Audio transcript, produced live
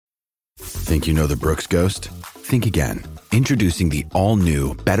Think you know the Brooks Ghost? Think again. Introducing the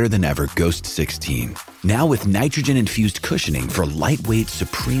all-new, better-than-ever Ghost 16. Now with nitrogen-infused cushioning for lightweight,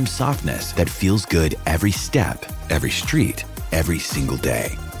 supreme softness that feels good every step, every street, every single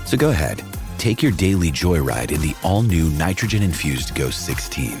day. So go ahead, take your daily joyride in the all-new nitrogen-infused Ghost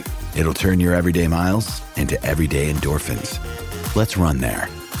 16. It'll turn your everyday miles into everyday endorphins. Let's run there.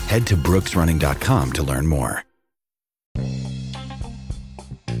 Head to brooksrunning.com to learn more.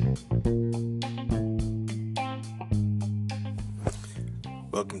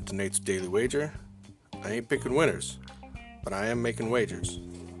 Welcome to Nate's Daily Wager. I ain't picking winners, but I am making wagers.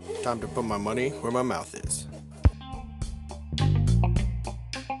 Time to put my money where my mouth is.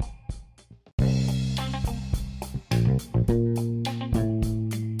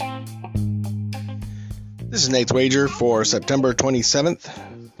 This is Nate's Wager for September 27th,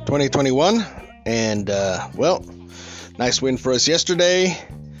 2021. And, nice win for us yesterday.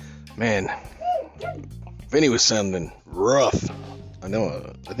 Man, Vinny was sounding rough.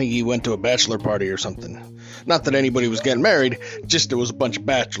 I think he went to a bachelor party or something. Not that anybody was getting married, just there was a bunch of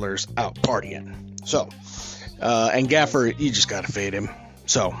bachelors out partying. So, and Gaffer, you just gotta fade him.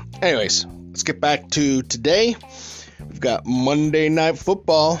 So, anyways, let's get back to today. We've got Monday Night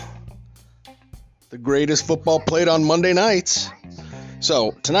Football. The greatest football played on Monday nights.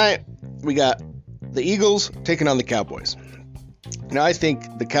 So, tonight, we got the Eagles taking on the Cowboys. Now, I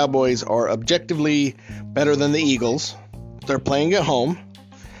think the Cowboys are objectively better than the Eagles. They're playing at home,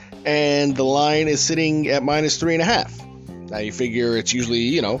 and the line is sitting at -3.5. Now, you figure it's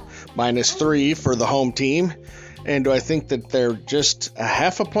usually, -3 for the home team. And do I think that they're just a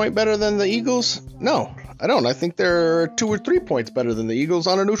half a point better than the Eagles? No, I don't. I think they're 2 or 3 points better than the Eagles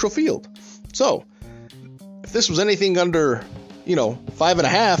on a neutral field. So, if this was anything under,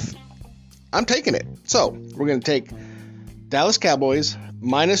 5.5, I'm taking it. So, we're going to take Dallas Cowboys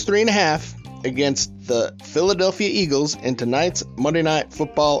 -3.5 against the Philadelphia Eagles in tonight's Monday Night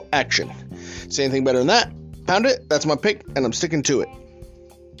Football action. Say anything better than that? Pound it. That's my pick, and I'm sticking to it.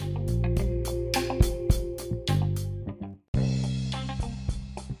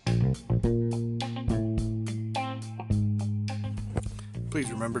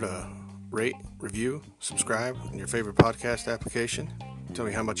 Please remember to rate, review, subscribe in your favorite podcast application. Tell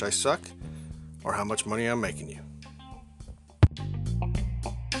me how much I suck or how much money I'm making you.